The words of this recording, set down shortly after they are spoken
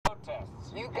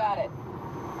You got it.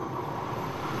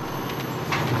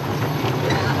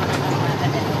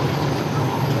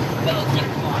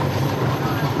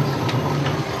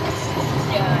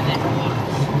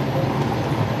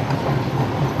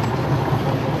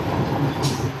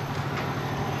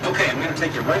 Okay, I'm going to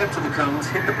take you right up to the cones,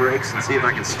 hit the brakes, and see if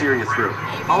I can steer you through.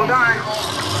 Hold on.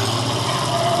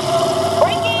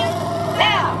 Braking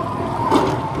now.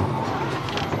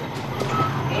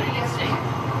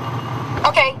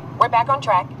 Okay, we're back on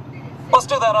track. Let's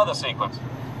do that other sequence.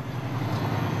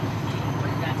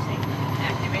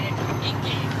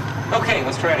 Okay,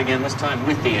 let's try it again, this time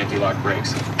with the anti-lock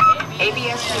brakes.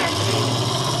 ABS connected.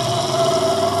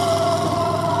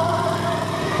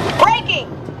 Braking!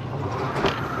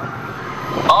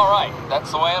 All right,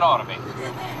 that's the way it ought to be.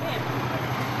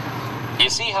 You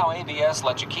see how ABS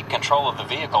lets you keep control of the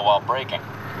vehicle while braking?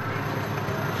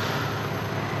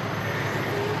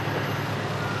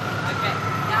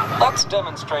 Let's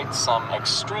demonstrate some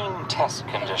extreme test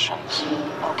conditions.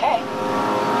 Okay.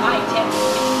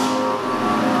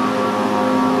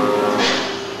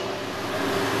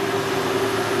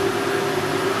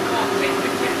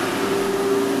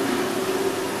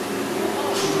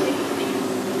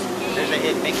 There's a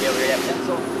hidden Mickey over here, that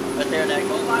pencil. Right there, next.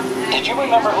 Did you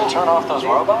remember who turned off those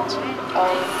robots? I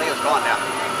think it's gone now.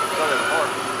 Go there before.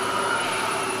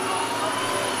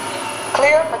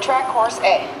 Clear for track course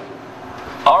A.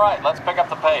 All right, let's pick up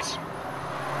the pace.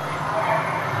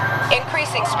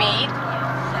 Increasing speed,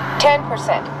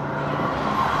 10%.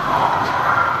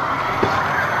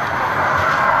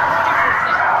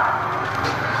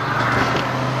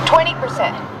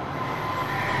 %.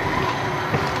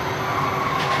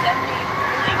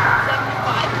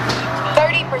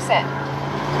 30%.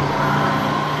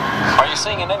 Are you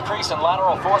seeing an increase in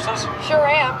lateral forces? Sure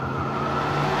am.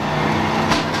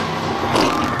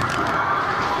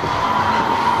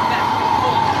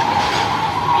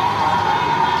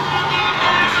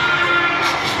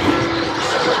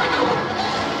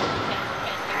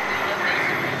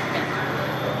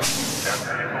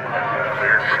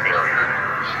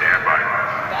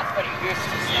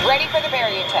 Ready for the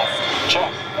barrier test.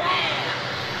 Check.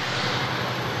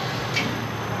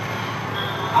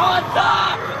 On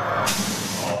top!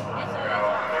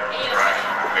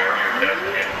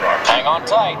 Hang on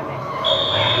tight.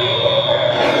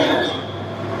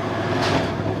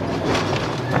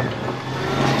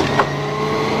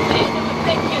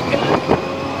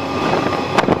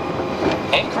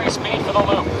 Increase speed for the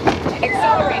loop.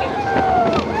 Accelerating.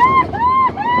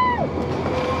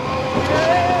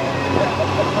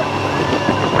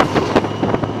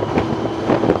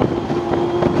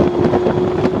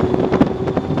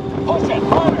 Push it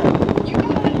harder. You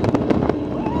got it.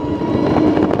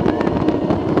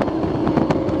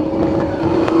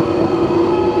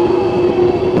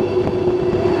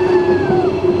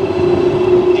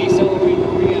 Decelerate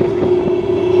for re-entry.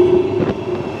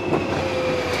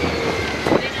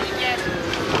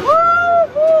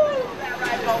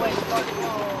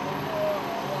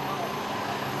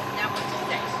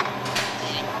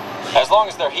 As long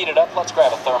as they're heated up, let's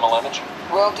grab a thermal image.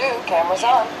 Will do. Cameras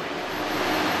on.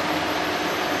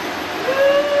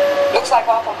 Looks like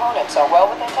all components are well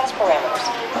within test parameters.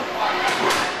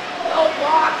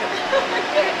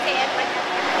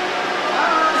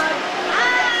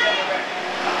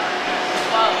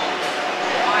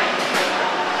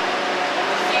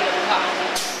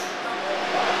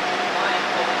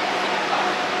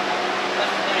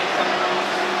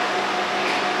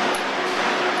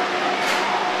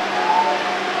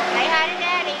 Say hi to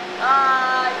Daddy.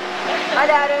 Hi,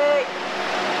 Daddy.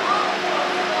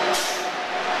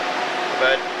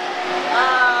 Bud.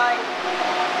 Hi.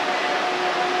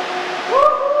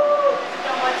 Woohoo!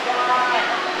 So much fun.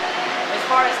 This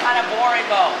part is kind of boring,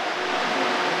 though.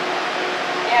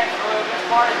 Yeah, Drew, this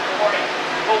part is boring.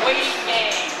 The waiting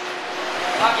game.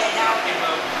 Okay, now we can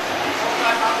move.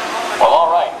 Well,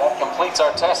 all right, that completes our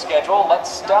test schedule.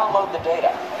 Let's download the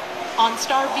data.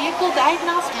 OnStar Vehicle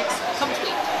Diagnostics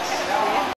complete.